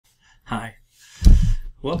Hi,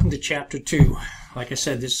 welcome to Chapter 2. Like I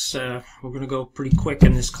said, we're going to go pretty quick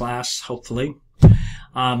in this class, hopefully.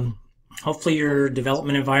 Hopefully your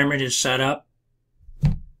development environment is set up.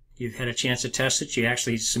 You've had a chance to test it. You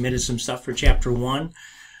actually submitted some stuff for Chapter 1.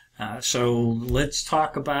 So let's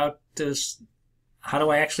talk about this. How do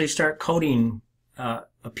I actually start coding a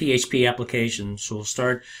PHP application? So we'll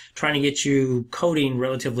start trying to get you coding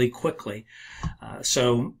relatively quickly.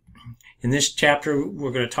 So in this chapter,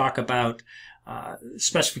 we're going to talk about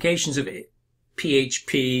specifications of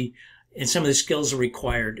PHP and some of the skills are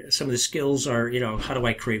required. Some of the skills are, how do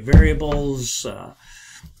I create variables?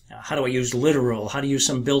 How do I use literal? How to use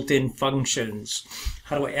some built-in functions?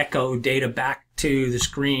 How do I echo data back to the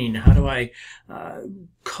screen? How do I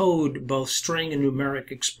code both string and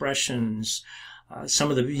numeric expressions?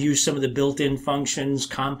 Use some of the built-in functions,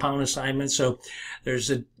 compound assignments. So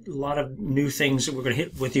there's a lot of new things that we're going to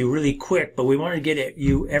hit with you really quick, but we want to get at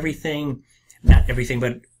you everything, not everything,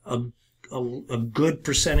 but a good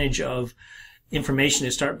percentage of information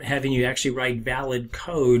to start having you actually write valid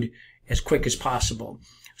code as quick as possible.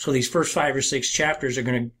 So these first 5 or 6 chapters are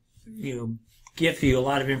going to, give you a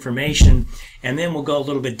lot of information, and then we'll go a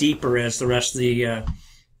little bit deeper as the rest of the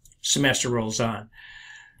semester rolls on.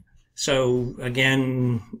 So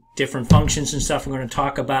again, different functions and stuff we're going to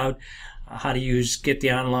talk about, how to get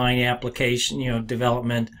the online application,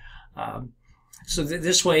 development. So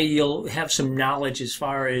this way you'll have some knowledge as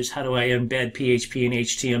far as how do I embed PHP and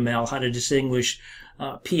HTML, how to distinguish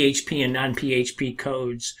PHP and non-PHP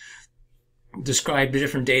codes, describe the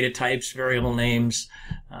different data types, variable names.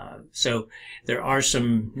 So there are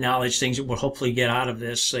some knowledge things that we'll hopefully get out of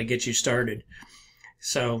this, get you started.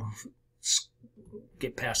 So let's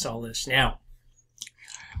get past all this. Now,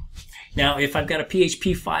 if I've got a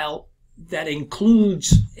PHP file that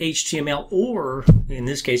includes HTML or, in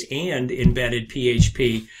this case, and embedded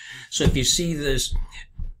PHP. So if you see this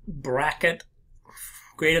bracket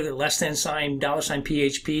greater than less than sign, $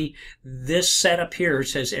 PHP, this setup here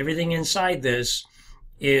says everything inside this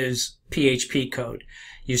is PHP code.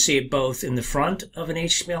 You see it both in the front of an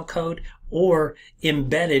HTML code or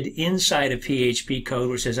embedded inside of PHP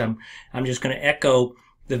code, which says I'm just going to echo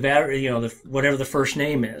the whatever the first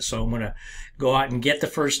name is. So I'm going to go out and get the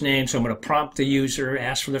first name. So I'm going to prompt the user,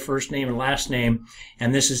 ask for the first name and last name,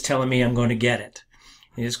 and this is telling me I'm going to get it.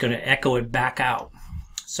 And it's going to echo it back out.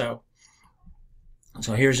 So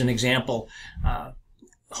here's an example.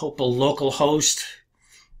 Hope a local host,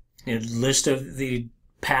 list of the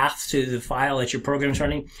path to the file that your program's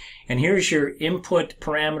running. And here's your input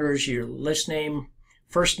parameters, your list name,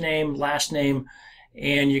 first name, last name,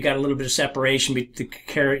 and you got a little bit of separation to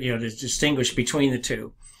distinguish between the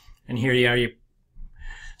two. And here you are.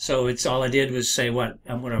 So it's all I did was say what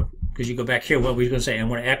I'm going to, because you go back here, what we're going to say, I'm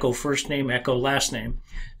going to echo first name, echo last name.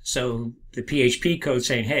 So the PHP code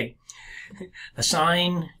saying, hey,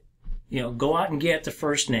 assign, go out and get the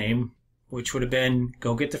first name, which would have been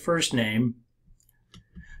go get the first name,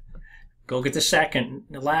 go get the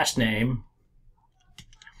last name,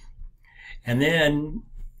 and then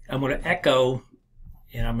I'm going to echo,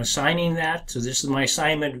 and I'm assigning that. So this is my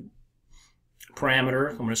assignment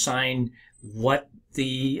parameter. I'm going to assign what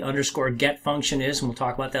the underscore get function is, and we'll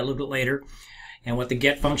talk about that a little bit later, and what the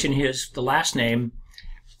get function is, the last name.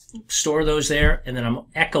 Store those there, and then I'm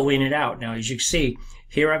echoing it out. Now, as you can see,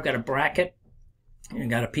 here I've got a bracket, and I've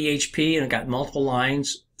got a PHP, and I've got multiple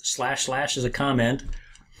lines. / is a comment.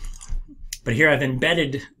 But here I've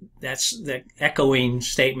embedded, that's the echoing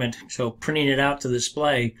statement, so printing it out to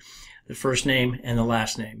display the first name and the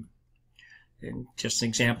last name. And just an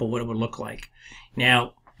example of what it would look like.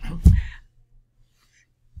 Now,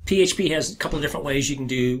 PHP has a couple of different ways you can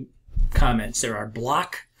do comments. There are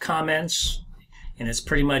block comments, and it's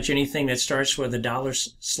pretty much anything that starts with a $,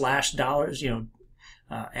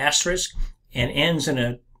 asterisk, and ends in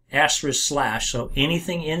a */. So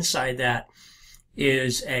anything inside that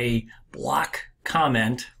is a block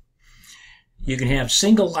comment. You can have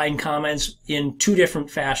single line comments in 2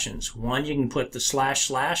 different fashions. One, you can put the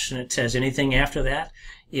 // and it says anything after that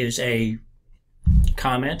is a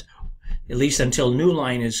comment, at least until new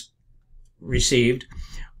line is received,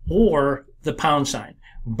 or the #.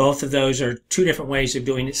 Both of those are 2 different ways of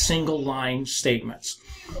doing single line statements.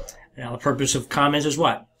 Now the purpose of comments is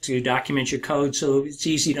what? To document your code so it's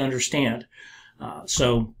easy to understand.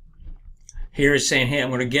 So here it's saying, hey, I'm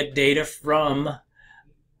going to get data from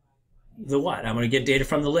the what? I'm going to get data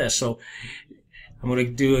from the list. So I'm going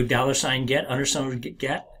to do a $ get, underscore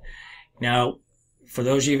get. Now, for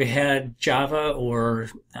those of you who had Java or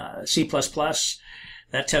C++,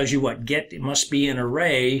 that tells you what get, it must be an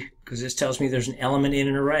array, because this tells me there's an element in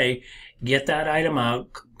an array. get that item out,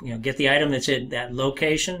 get the item that's in that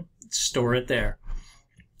location, store it there.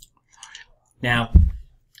 Now,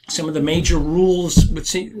 some of the major rules with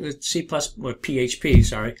PHP,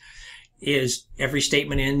 sorry, is every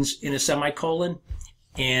statement ends in a semicolon,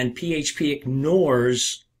 and PHP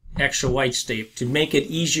ignores extra white space to make it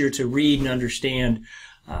easier to read and understand.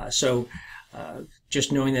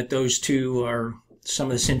 Just knowing that those two are some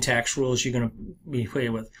of the syntax rules you're going to be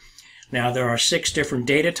familiar with. Now, there are 6 different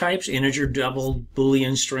data types: integer, double,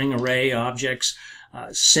 Boolean, string, array, objects,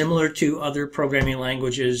 similar to other programming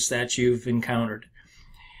languages that you've encountered.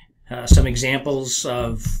 Some examples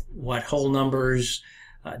of what whole numbers,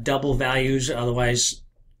 double values, otherwise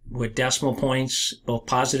with decimal points, both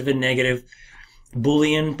positive and negative.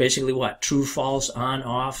 Boolean, basically what? True, false, on,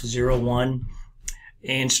 off, 0, 1.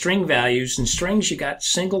 And string values. In strings, you got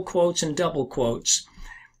single quotes and double quotes.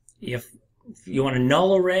 If you want a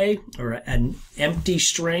null array or an empty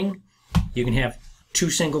string, you can have 2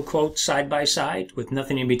 single quotes side by side with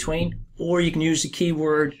nothing in between, or you can use the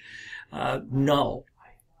keyword null.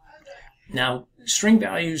 Now, string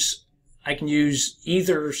values, I can use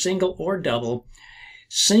either single or double.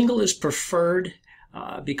 Single is preferred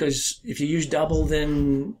because if you use double,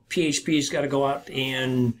 then PHP's got to go out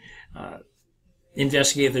and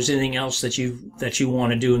investigate if there's anything else that you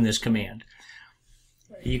want to do in this command.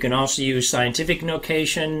 You can also use scientific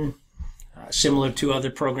notation, similar to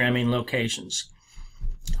other programming locations.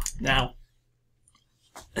 Now,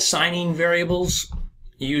 assigning variables,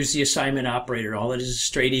 you use the assignment operator. All it is a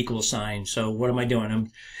straight equal sign. So what am I doing?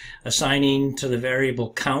 I'm assigning to the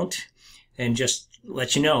variable count, and just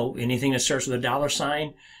let you know, anything that starts with a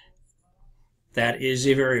 $sign, that is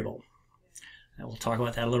a variable. And we'll talk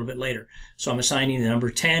about that a little bit later. So I'm assigning the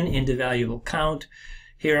number 10 into variable count.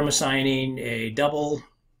 Here I'm assigning a double,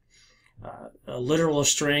 a literal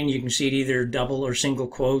string. You can see it either double or single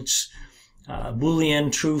quotes,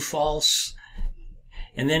 Boolean, true, false.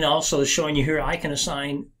 And then also showing you here I can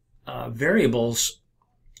assign variables,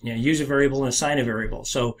 use a variable and assign a variable.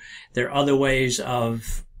 So there are other ways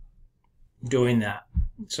of doing that.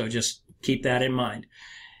 So just keep that in mind.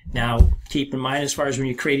 Now, keep in mind, as far as when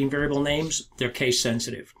you're creating variable names, they're case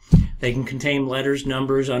sensitive. They can contain letters,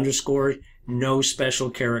 numbers, underscore, no special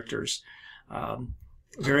characters.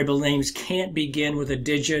 Variable names can't begin with a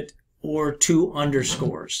digit or 2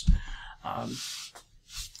 underscores.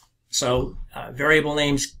 Variable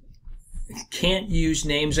names can't use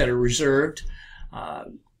names that are reserved.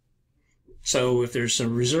 So if there's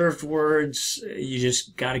some reserved words, you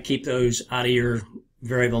just got to keep those out of your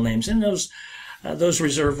variable names. And those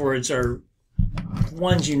reserved words are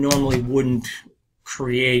ones you normally wouldn't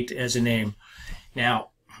create as a name. Now,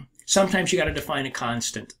 sometimes you got to define a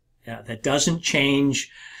constant that doesn't change.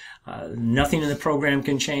 Nothing in the program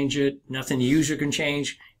can change it. Nothing the user can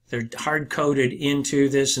change. They're hard-coded into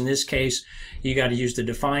this. In this case, you got to use the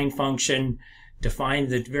define function, define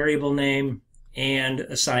the variable name, and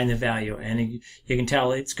assign the value. And you can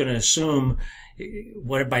tell it's going to assume,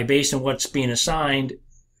 based on what's being assigned,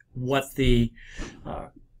 what the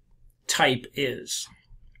type is.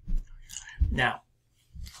 Now,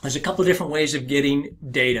 there's a couple of different ways of getting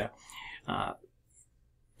data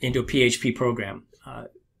into a PHP program.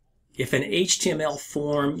 If an HTML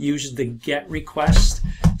form uses the GET request,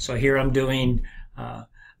 so here I'm doing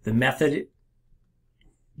the method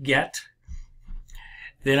GET,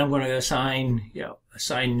 then I'm going to assign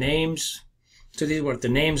names to these, what the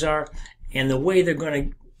names are, and the way they're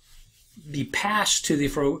going to be passed to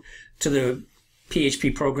the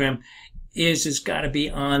PHP program is it's got to be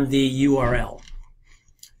on the URL.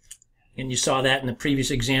 And you saw that in the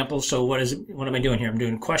previous example. So what am I doing here? I'm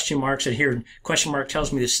doing question marks, and here question mark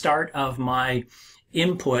tells me the start of my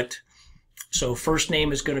input. So first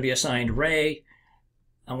name is going to be assigned Ray.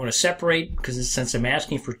 I'm going to separate, because since I'm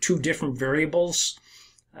asking for 2 different variables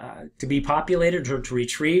to be populated or to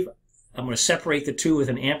retrieve, I'm going to separate the 2 with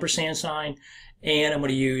an ampersand sign, and I'm going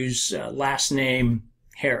to use last name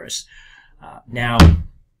Harris. Now,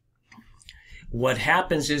 what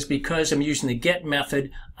happens is, because I'm using the GET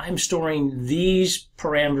method, I'm storing these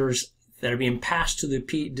parameters that are being passed to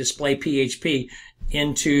the display PHP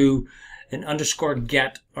into an underscore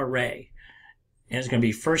GET array. And it's going to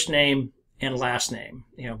be first name and last name,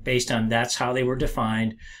 based on that's how they were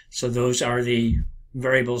defined. So those are the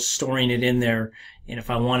variables storing it in there. And if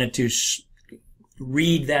I wanted to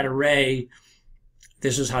read that array,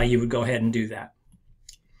 this is how you would go ahead and do that.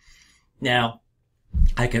 Now,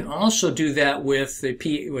 I can also do that with the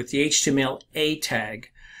HTML A tag.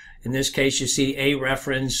 In this case, you see A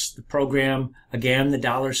reference, the program, again,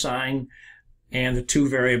 the $sign, and the 2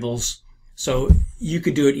 variables. So you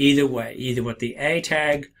could do it either way, either with the A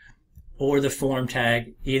tag or the form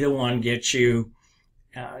tag. Either one gets you,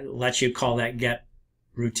 lets you call that get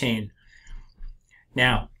routine.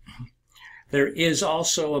 Now, there is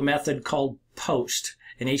also a method called post,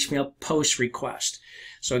 an HTML post request.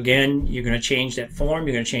 So again, you're going to change that form,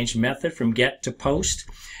 you're going to change the method from get to post.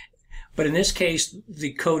 But in this case,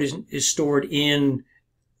 the code is stored in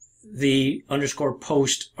the underscore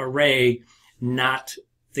post array, not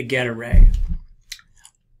the get array.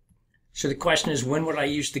 So the question is, when would I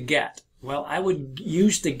use the get? Well, I would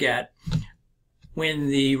use the get when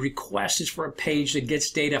the request is for a page that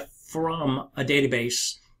gets data from a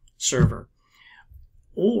database server,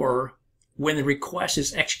 or when the request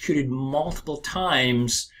is executed multiple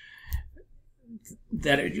times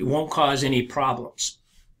that it won't cause any problems.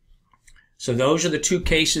 So those are the two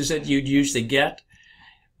cases that you'd use the get.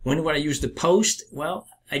 When would I use the post? Well,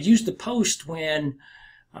 I'd use the post when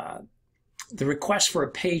the request for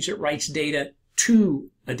a page that writes data to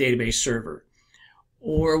a database server,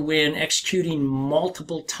 or when executing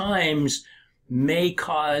multiple times may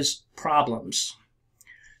cause problems.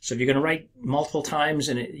 So if you're going to write multiple times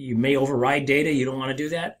and you may override data, you don't want to do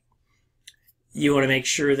that. You want to make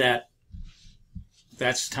sure that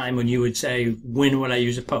that's the time when you would say, when would I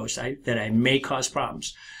use a post? That I may cause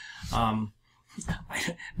problems.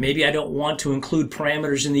 Maybe I don't want to include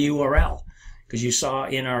parameters in the URL, because you saw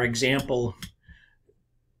in our example,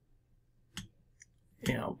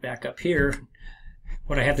 back up here,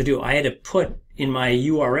 what I have to do, I had to put in my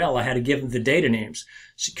URL, I had to give them the data names.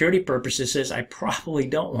 Security purposes says I probably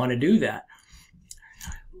don't want to do that.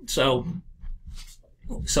 So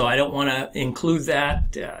I don't want to include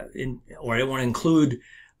that, or I don't want to include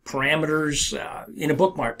parameters in a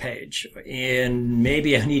bookmark page. And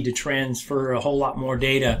maybe I need to transfer a whole lot more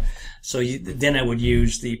data. So then I would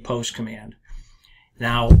use the post command.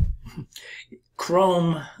 Now,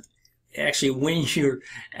 Chrome, actually, when you're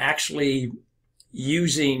actually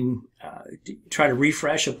using, try to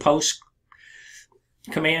refresh a post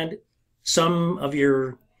command, some of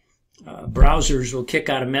your browsers will kick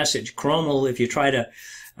out a message. Chrome will, if you try to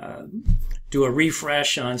do a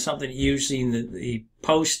refresh on something using the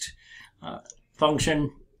post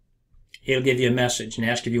function, it'll give you a message and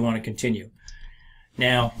ask if you want to continue.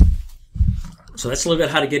 Now, so that's a little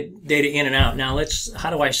bit how to get data in and out. Now how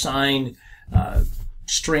do I assign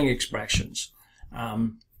string expressions?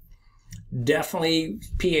 Definitely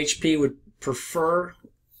PHP would prefer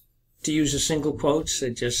to use a single quotes.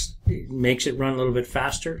 It makes it run a little bit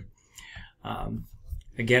faster.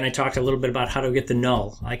 Again, I talked a little bit about how to get the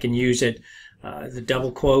null. I can use it, the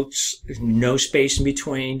double quotes, no space in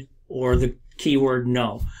between, or the keyword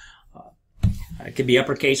no. It could be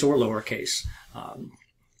uppercase or lowercase.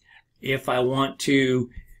 If I want to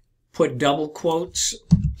put double quotes,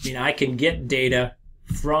 I can get data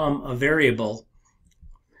from a variable.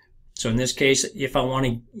 So in this case, if I want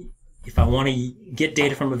to get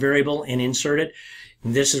data from a variable and insert it,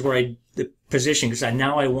 this is where the position, because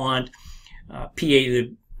now I want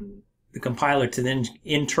the compiler to then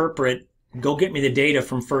interpret, go get me the data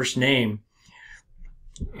from first name.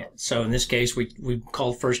 So in this case, we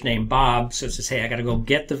called first name Bob. So it says, hey, I got to go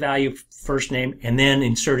get the value of first name and then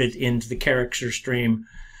insert it into the character stream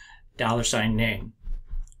 $name.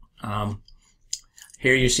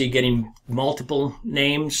 Here you see getting multiple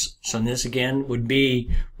names. So this again would be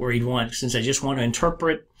where you'd want, since I just want to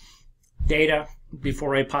interpret data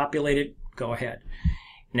before I populate it, go ahead.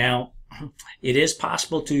 Now, it is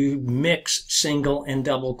possible to mix single and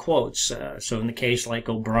double quotes. So in the case like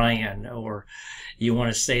O'Brien, or you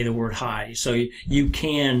want to say the word hi. So you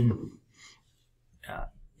can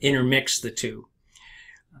intermix the two.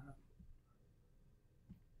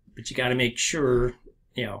 But you got to make sure,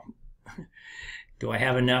 do I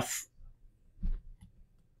have enough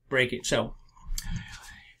breaking? So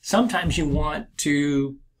sometimes you want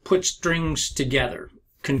to put strings together,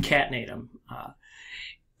 concatenate them.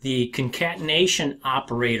 The concatenation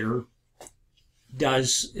operator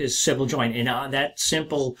is simple join, and that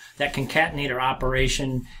concatenator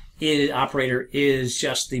operator is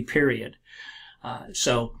just the period.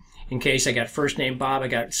 So in case I got first name Bob, I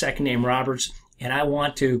got second name Roberts, and I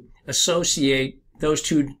want to associate those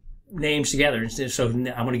two names together. So I'm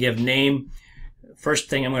going to give name. First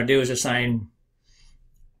thing I'm going to do is assign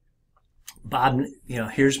Bob,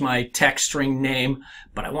 here's my text string name,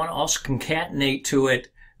 but I want to also concatenate to it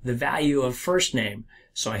the value of first name.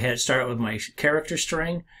 So I had to start with my character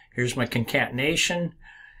string. Here's my concatenation.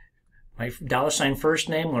 My $ first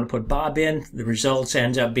name, I'm going to put Bob in. The results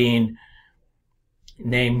ends up being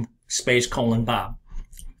name space colon Bob.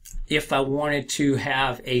 If I wanted to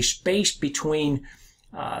have a space between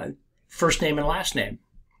first name and last name,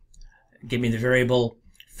 give me the variable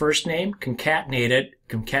first name, concatenate it.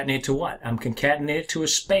 Concatenate to what? I'm concatenating it to a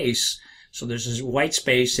space. So there's this white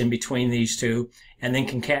space in between these two, and then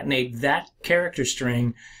concatenate that character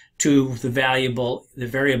string to the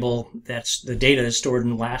variable that's the data that's stored in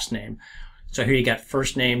the last name. So here you got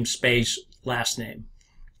first name space last name.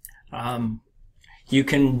 You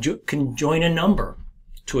can join a number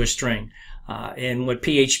to a string. And what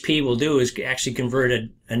PHP will do is actually convert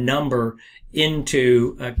a number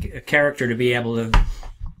into a character to be able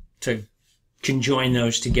to conjoin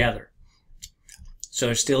those together.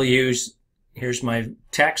 So still use, here's my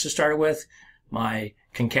text to start with, my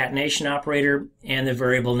concatenation operator, and the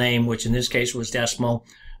variable name, which in this case was decimal,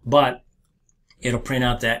 but it'll print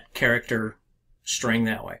out that character string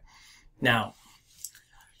that way. Now,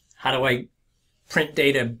 how do I print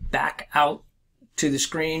data back out to the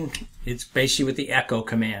screen? It's basically with the echo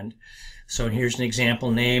command. So here's an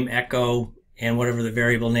example: name, echo, and whatever the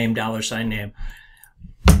variable name, $name.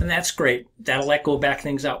 And that's great. That'll echo back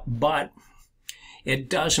things out, but it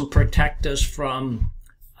doesn't protect us from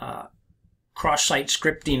cross-site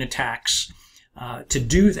scripting attacks. To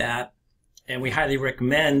do that, and we highly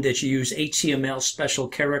recommend that you use HTML special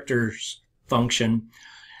characters function.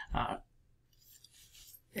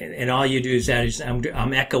 And all you do is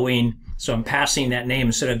I'm echoing, so I'm passing that name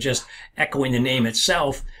instead of just echoing the name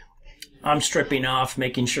itself. I'm stripping off,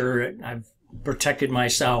 making sure I've protected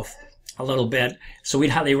myself a little bit. So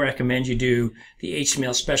we'd highly recommend you do the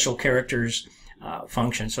HTML special characters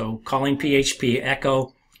function. So calling PHP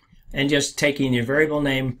echo and just taking your variable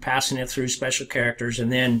name, passing it through special characters,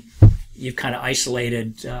 and then you've kind of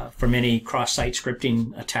isolated from any cross-site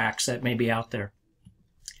scripting attacks that may be out there.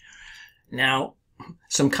 Now,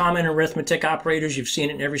 some common arithmetic operators, you've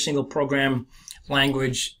seen it in every single program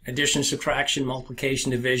language: addition, subtraction,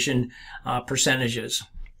 multiplication, division, percentages.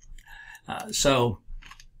 So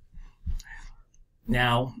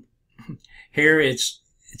now here it's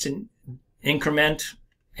an increment,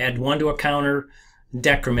 add 1 to a counter,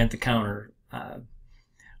 decrement the counter.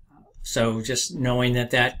 So just knowing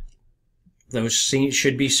that those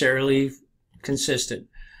should be serially consistent.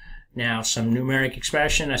 Now, some numeric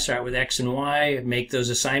expression, I start with X and Y, make those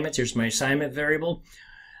assignments. Here's my assignment variable.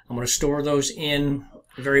 I'm going to store those in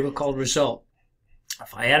a variable called result.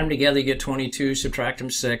 If I add them together, you get 22, subtract them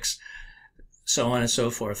 6, so on and so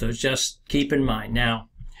forth. So just keep in mind. Now,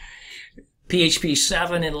 PHP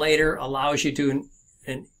 7 and later allows you to do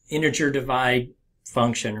an integer divide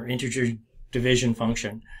function or integer division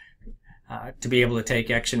function to be able to take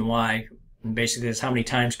X and Y. And basically, that's how many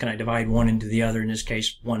times can I divide one into the other, in this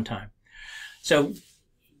case, 1 time. So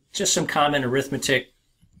just some common arithmetic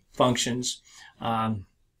functions.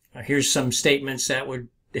 Here's some statements that would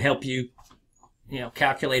help you,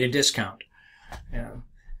 calculate a discount.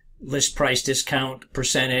 List price discount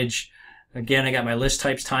percentage. Again, I got my list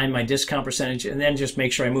types time, my discount percentage, and then just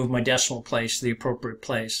make sure I move my decimal place to the appropriate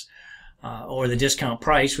place. Or the discount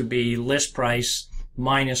price would be list price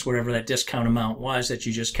minus whatever that discount amount was that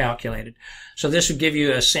you just calculated. So this would give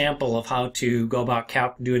you a sample of how to go about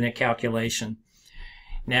doing that calculation.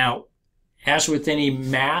 Now, as with any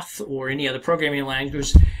math or any other programming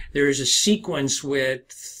language, there is a sequence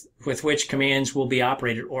with which commands will be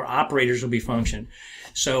operated, or operators will be functioned.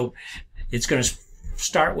 So it's going to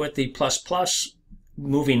start with the plus plus,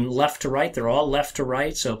 moving left to right. They're all left to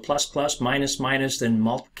right. So plus plus, minus minus, then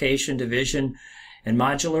multiplication, division, and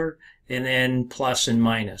modular, and then plus and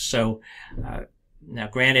minus. So now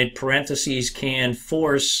granted, parentheses can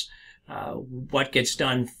force what gets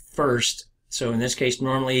done first. So in this case,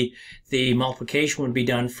 normally the multiplication would be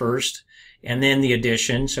done first, and then the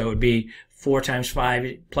addition. So it would be 4 times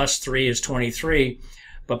 5 plus 3 is 23.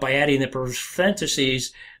 But by adding the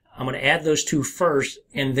parentheses, I'm going to add those two first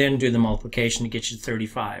and then do the multiplication to get you to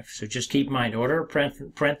 35. So just keep in mind order of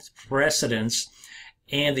precedence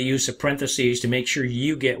and the use of parentheses to make sure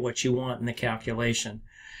you get what you want in the calculation.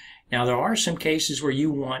 Now, there are some cases where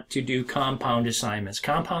you want to do compound assignments.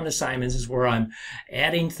 Compound assignments is where I'm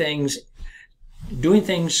adding things, doing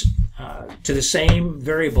things to the same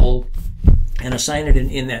variable and assign it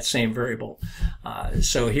in that same variable.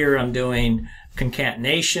 So here I'm doing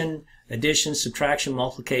concatenation, addition, subtraction,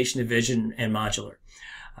 multiplication, division, and modular.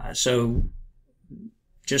 So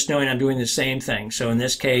just knowing I'm doing the same thing. So in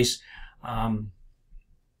this case,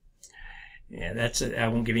 yeah, that's it. I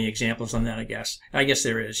won't give any examples on that, I guess. I guess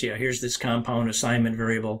there is. Yeah, here's this compound assignment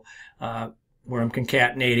variable where I'm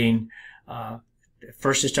concatenating.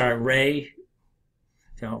 First, I start array.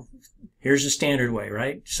 Here's the standard way,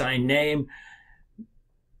 right? Assign name,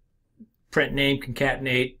 print name,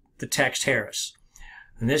 concatenate the text Harris.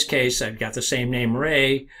 In this case, I've got the same name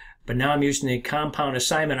Ray, but now I'm using the compound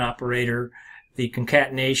assignment operator, the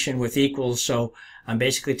concatenation with equals. So I'm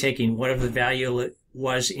basically taking whatever the value it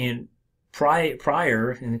was in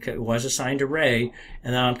prior, and it was assigned array,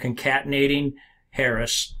 and then I'm concatenating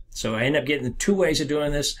Harris. So I end up getting 2 ways of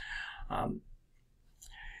doing this.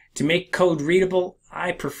 To make code readable,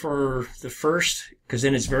 I prefer the first, because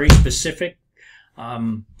then it's very specific.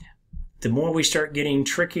 The more we start getting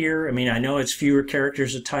trickier, I mean, I know it's fewer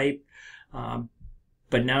characters to type,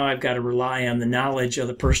 but now I've got to rely on the knowledge of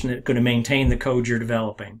the person that's going to maintain the code you're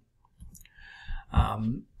developing. A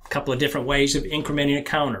couple of different ways of incrementing a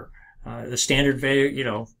counter. The standard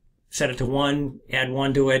value, set it to 1, add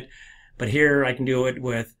 1 to it. But here I can do it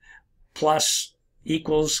with plus,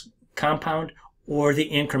 equals, compound, or the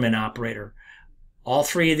increment operator. All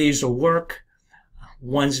 3 of these will work.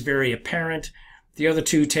 One's very apparent. The other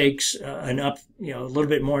 2 takes a little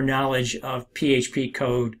bit more knowledge of PHP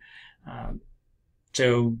code.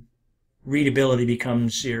 So readability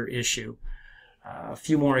becomes your issue. A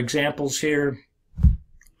few more examples here.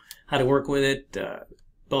 How to work with it,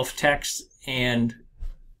 both text and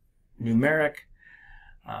numeric.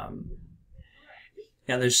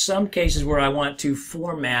 Now there's some cases where I want to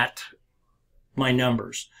format my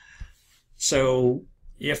numbers. So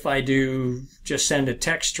if I do just send a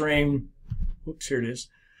text string, oops, here it is,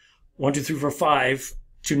 1, 2, 3, 4, 5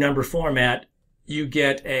 to number format, you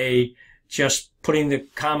get just putting the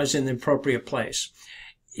commas in the appropriate place.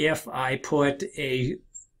 If I put a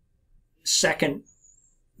second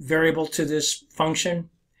variable to this function,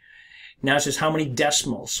 now it says how many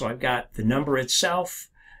decimals. So I've got the number itself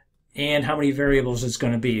and how many variables it's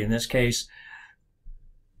going to be. In this case,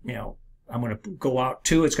 I'm going to go out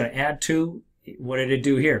 2. It's going to add 2. What did it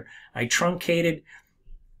do here? I truncated.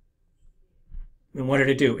 And what did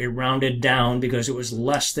it do? It rounded down because it was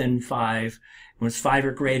less than 5. When it's 5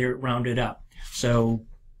 or greater, it rounded up. So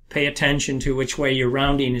pay attention to which way your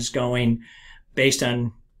rounding is going based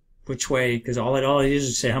on which way, because all it is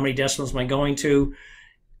to say how many decimals am I going to,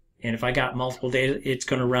 and if I got multiple data, it's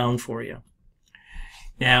going to round for you.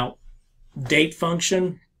 Now, date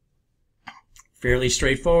function, fairly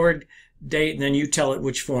straightforward. Date, and then you tell it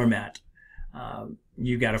which format.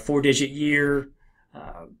 You got a 4-digit year,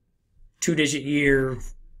 2-digit year.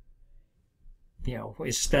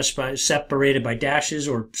 It's specified, separated by dashes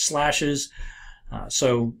or slashes.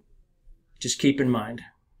 So just keep in mind.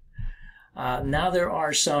 Now there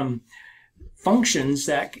are some functions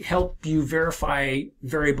that help you verify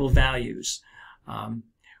variable values.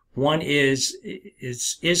 One is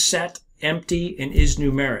set, empty, and is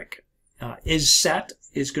numeric. Is set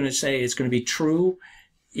is going to say it's going to be true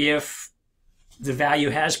if the value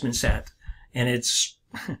has been set, and it's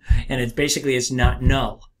basically it's not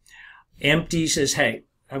null. Empty says, hey,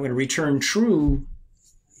 I'm going to return true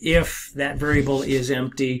if that variable is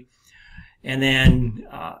empty, and then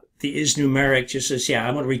the is numeric just says, yeah,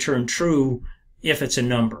 I'm going to return true if it's a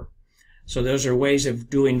number. So those are ways of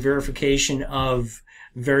doing verification of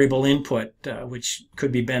variable input, which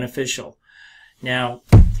could be beneficial. Now,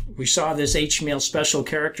 we saw this HTML special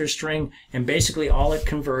character string, and basically all it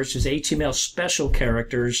converts is HTML special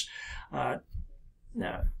characters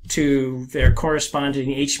to their corresponding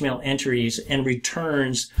HTML entries and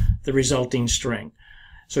returns the resulting string.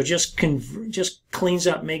 So it just cleans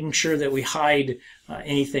up, making sure that we hide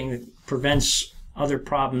anything that prevents other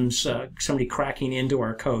problems, somebody cracking into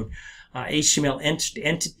our code. HTML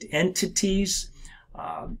entities,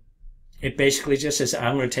 it basically just says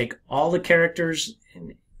I'm going to take all the characters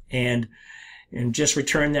and just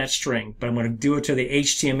return that string, but I'm going to do it to the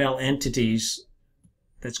HTML entities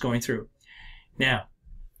that's going through. Now,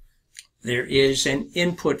 there is an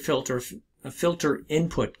input filter, a filter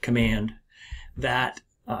input command that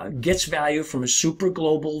gets value from a super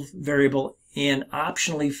global variable and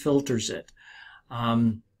optionally filters it.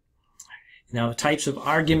 Now, the types of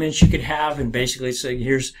arguments you could have, and basically say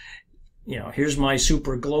here's my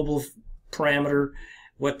super global parameter,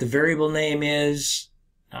 what the variable name is,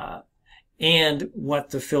 and what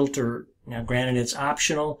the filter. Now, granted, it's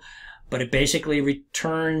optional, but it basically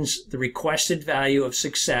returns the requested value of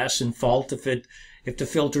success and fault if the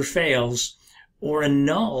filter fails, or a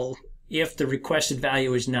null if the requested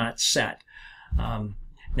value is not set.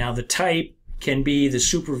 Now, the type can be the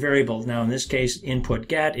super variable. Now, in this case, input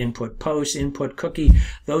get, input post, input cookie.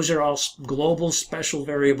 Those are all global special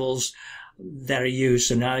variables that are used.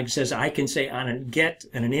 So now it says I can say on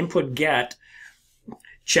an input get,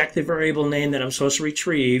 check the variable name that I'm supposed to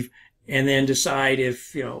retrieve, and then decide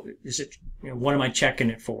if, what am I checking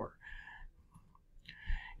it for?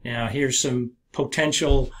 Now, here's some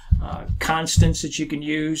potential constants that you can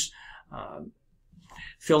use.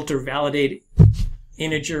 Filter validate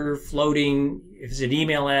integer, floating, if it's an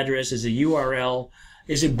email address, is a URL,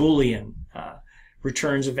 is it Boolean?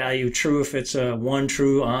 Returns a value true if it's a 1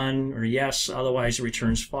 true on or yes, otherwise it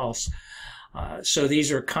returns false. So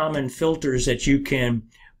these are common filters that you can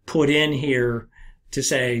put in here to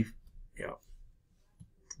say, you know,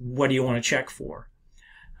 what do you want to check for?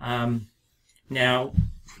 Now,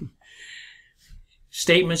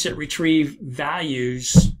 statements that retrieve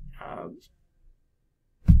values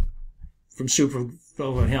from super,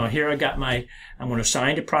 you know, here I got my, I'm going to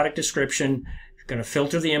assign to product description, going to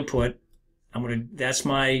filter the input. That's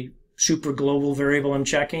my super global variable I'm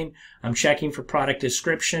checking. I'm checking for product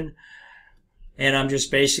description, and I'm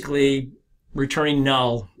just basically returning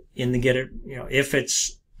null in the getter. You know, if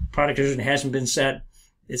it's product description hasn't been set,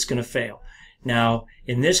 it's going to fail. Now,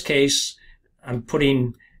 in this case, I'm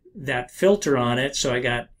putting that filter on it, so I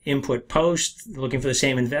got input post, looking for the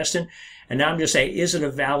same investment, and now I'm just saying, is it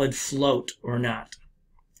a valid float or not?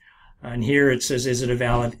 And here it says, is it a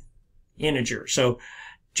valid integer? So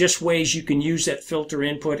just ways you can use that filter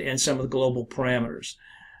input and some of the global parameters.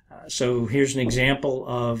 So here's an example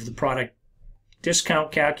of the product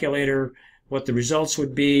discount calculator, what the results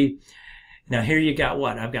would be. Now here you got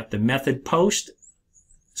what? I've got the method post.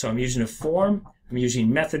 So I'm using a form. I'm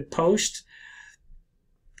using method post.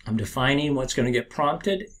 I'm defining what's going to get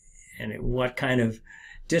prompted and what kind of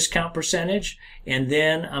discount percentage. And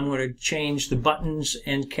then I'm going to change the buttons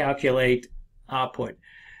and calculate output.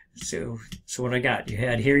 So what I got, you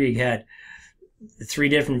had the 3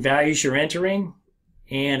 different values you're entering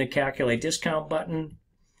and a calculate discount button.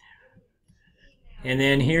 And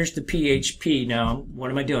then here's the PHP. Now,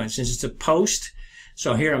 what am I doing? Since it's a post,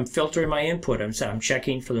 so here I'm filtering my input. I'm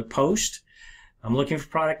checking for the post. I'm looking for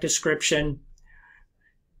product description.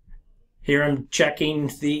 Here I'm checking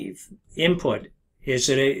the input. Is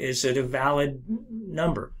it a valid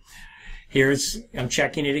number? Here I'm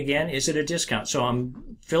checking it again. Is it a discount? So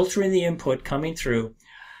I'm filtering the input coming through.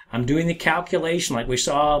 I'm doing the calculation like we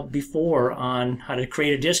saw before on how to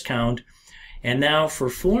create a discount. And now for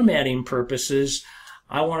formatting purposes,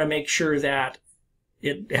 I want to make sure that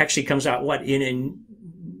it actually comes out in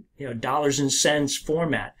dollars and cents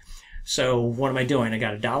format. So what am I doing? I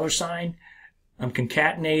got a $sign. I'm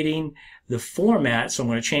concatenating the format. So I'm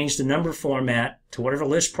going to change the number format to whatever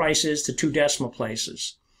list price is to 2 decimal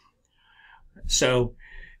places. So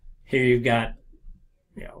here you've got,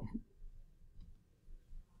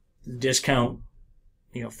 discount,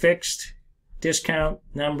 fixed, discount,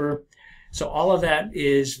 number. So all of that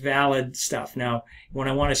is valid stuff. Now, when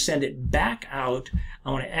I want to send it back out,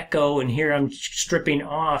 I want to echo, and here I'm stripping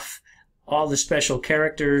off all the special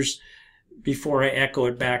characters before I echo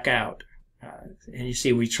it back out. And you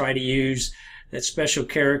see, we try to use that special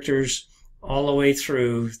characters all the way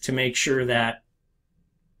through to make sure that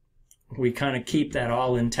we kind of keep that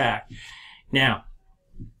all intact. Now,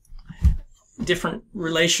 different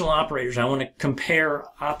relational operators. I want to compare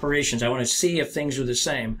operations. I want to see if things are the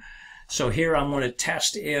same. So here I'm going to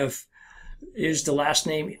test if is the last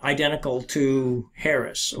name identical to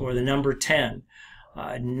Harris, or the number 10.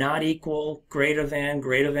 Not equal, greater than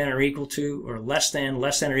or equal to, or less than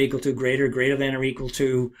or equal to, greater than or equal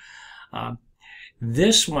to.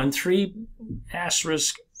 This one, 3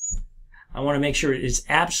 asterisk, I want to make sure it's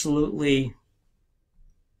absolutely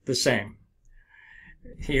the same.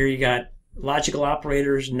 Here you got logical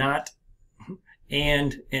operators, not,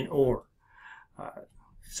 and or.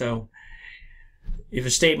 So if a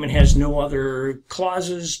statement has no other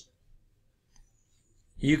clauses,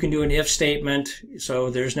 you can do an if statement. So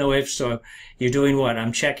there's no if. So you're doing what?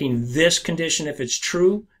 I'm checking this condition if it's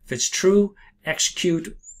true. If it's true,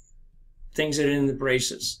 execute things that are in the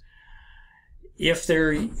braces. If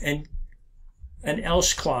there's an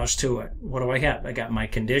else clause to it, what do I have? I got my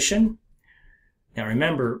condition. Now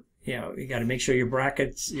remember, you got to make sure your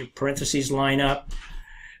brackets, your parentheses line up.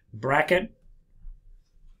 Bracket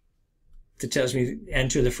that tells me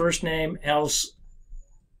enter the first name, else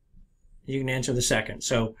you can enter the second.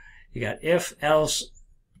 So you got if, else.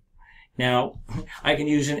 Now I can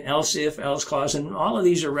use an else, if, else clause, and all of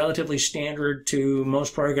these are relatively standard to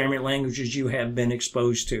most programming languages you have been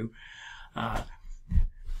exposed to.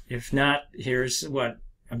 If not, here's what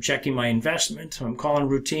I'm checking my investment. So I'm calling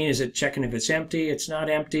routine. Is it checking if it's empty? It's not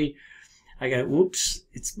empty. I got, whoops,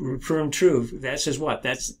 it's returned true. That says what?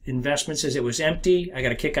 That's investment says it was empty. I got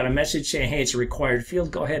to kick out a message saying, hey, it's a required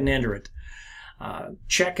field. Go ahead and enter it.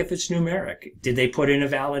 Check if it's numeric. Did they put in a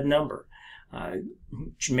valid number?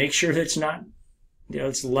 Make sure that it's not,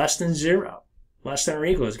 it's less than 0, less than or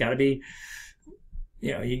equal. It's got to be,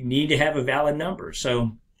 you need to have a valid number.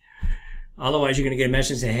 So otherwise you're going to get a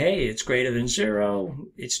message saying, hey, it's greater than 0.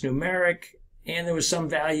 It's numeric. and there was some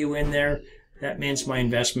value in there, that means my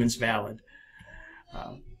investment's valid.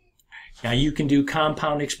 Now you can do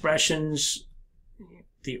compound expressions,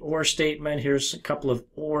 the OR statement. Here's a couple of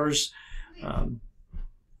ORs.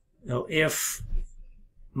 If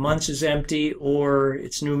months is empty, or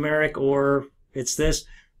it's numeric, or it's this,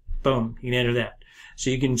 boom, you can enter that. So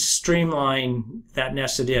you can streamline that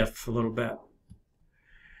nested if a little bit.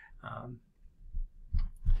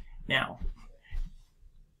 Now,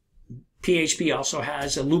 PHP also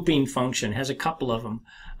has a looping function, has a couple of them.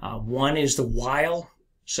 One is the while.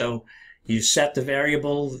 So you set the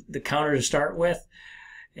variable, the counter to start with,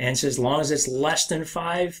 and says as long as it's less than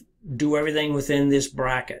 5, do everything within this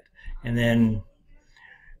bracket. And then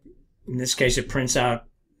in this case, it prints out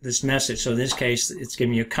this message. So in this case, it's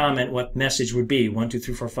giving you a comment what message would be, 1, 2,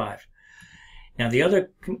 3, 4, 5. Now the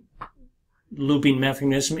other looping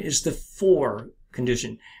mechanism is the for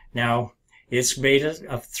condition. Now it's made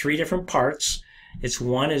of 3 different parts.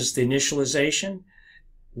 One is the initialization,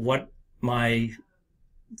 what my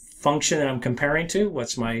function that I'm comparing to,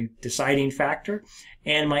 what's my deciding factor,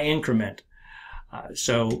 and my increment.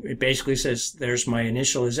 So it basically says there's my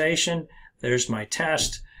initialization, there's my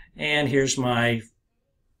test, and here's my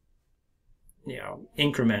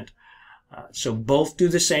increment. So both do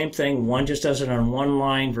the same thing. One just does it on 1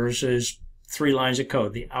 line versus 3 lines of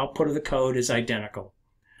code. The output of the code is identical.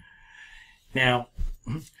 Now,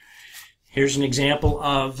 here's an example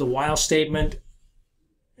of the while statement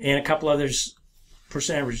and a couple others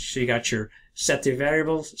percentages. So you got your set the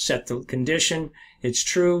variable, set the condition, it's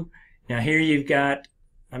true. Now here you've got,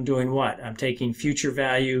 I'm doing what? I'm taking future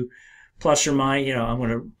value plus or minus, I'm going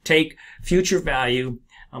to take future value,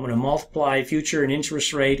 I'm going to multiply future and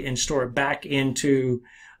interest rate and store it back into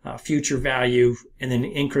future value and then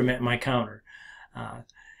increment my counter.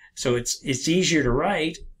 So it's easier to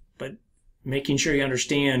write, but making sure you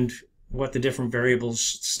understand what the different variables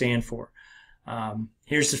stand for.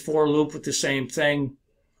 Here's the for loop with the same thing.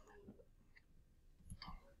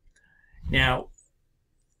 Now,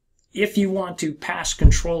 if you want to pass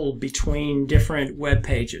control between different web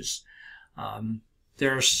pages,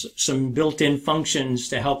 there are some built-in functions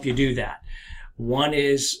to help you do that. One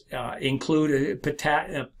is include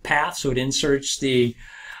a path, so it inserts the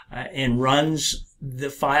and runs the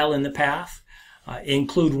file in the path.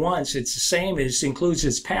 Include once, it's the same, it includes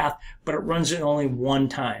its path, but it runs it only 1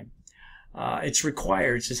 time. It's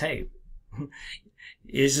required. It says, hey,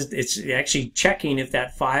 it's actually checking if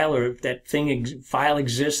that file or if that file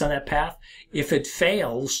exists on that path. If it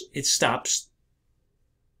fails, it stops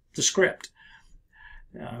the script.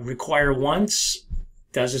 Require once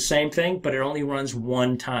does the same thing, but it only runs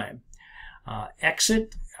 1 time.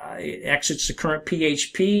 Exit, it exits the current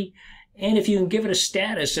PHP, and if you can give it a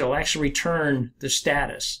status, it'll actually return the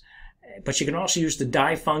status. But you can also use the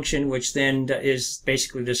die function, which then is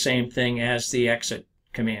basically the same thing as the exit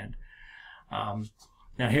command.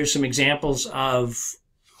 Now here's some examples of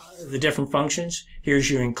the different functions.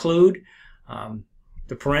 Here's your include.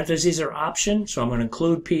 The parentheses are option, so I'm going to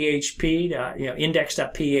include PHP,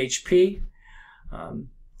 index.php. I'm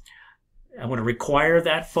going to require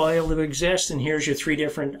that file to exist, and here's your 3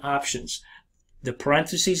 different options. The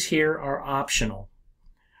parentheses here are optional.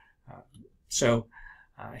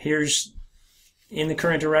 Here's in the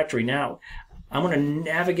current directory. Now, I'm going to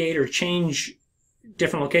navigate or change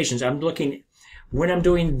different locations. I'm looking, when I'm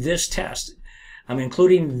doing this test, I'm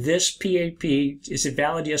including this PHP. Is it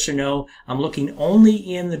valid, yes or no? I'm looking only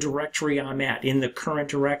in the directory I'm at, in the current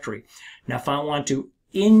directory. Now, if I want to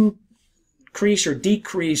increase or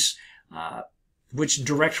decrease which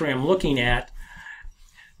directory I'm looking at,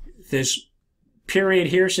 this period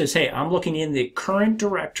here says, hey, I'm looking in the current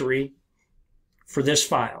directory for this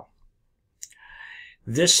file.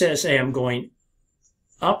 This says, hey, I'm going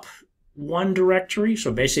up 1 directory.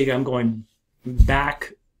 So basically, I'm going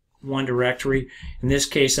back 1 directory. In this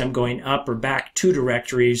case, I'm going up or back 2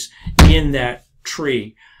 directories in that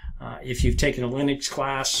tree. If you've taken a Linux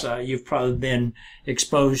class, you've probably been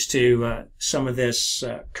exposed to some of this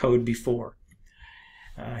code before.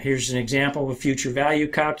 Here's an example of a future value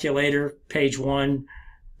calculator, page 1,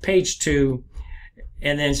 page 2,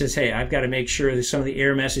 and then it says, hey, I've got to make sure that some of the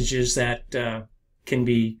error messages that can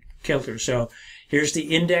be filtered. So here's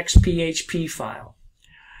the index.php file.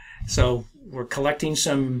 So we're collecting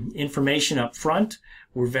some information up front.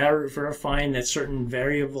 We're verifying that certain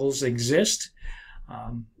variables exist.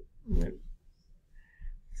 So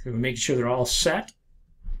we're making sure they're all set.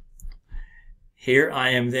 Here I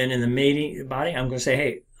am then in the body. I'm going to say,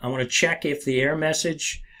 hey, I want to check if the error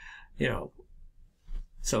message,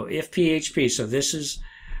 so if PHP, so this is,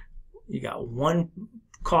 you got 1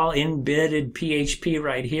 call embedded PHP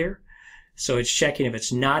right here. So it's checking if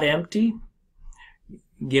it's not empty,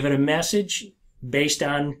 give it a message based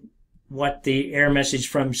on what the error message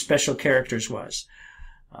from special characters was.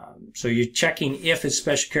 So you're checking if it's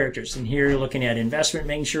special characters. And here you're looking at investment,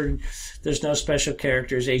 making sure there's no special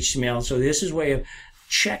characters, HTML. So this is a way of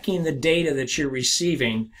checking the data that you're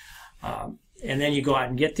receiving. And then you go out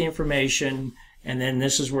and get the information. And then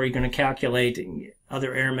this is where you're going to calculate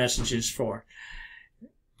other error messages for.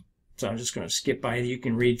 So I'm just going to skip by. You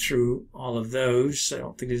can read through all of those. I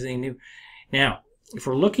don't think there's anything new. Now, if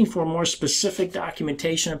we're looking for more specific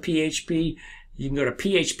documentation of PHP, you can go to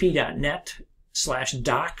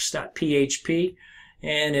php.net/docs.php,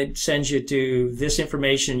 and it sends you to this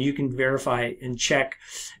information. You can verify and check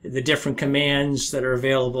the different commands that are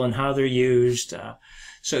available and how they're used.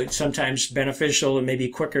 So it's sometimes beneficial and maybe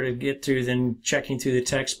quicker to get through than checking through the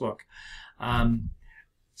textbook.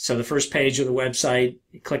 So the first page of the website,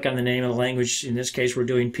 you click on the name of the language. In this case, we're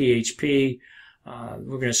doing PHP.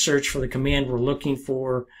 We're going to search for the command we're looking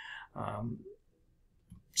for.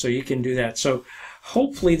 So you can do that. So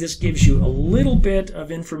hopefully this gives you a little bit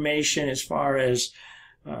of information as far as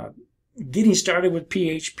getting started with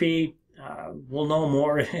PHP. We'll know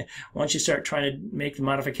more once you start trying to make the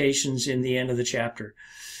modifications in the end of the chapter.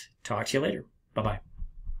 Talk to you later. Bye-bye.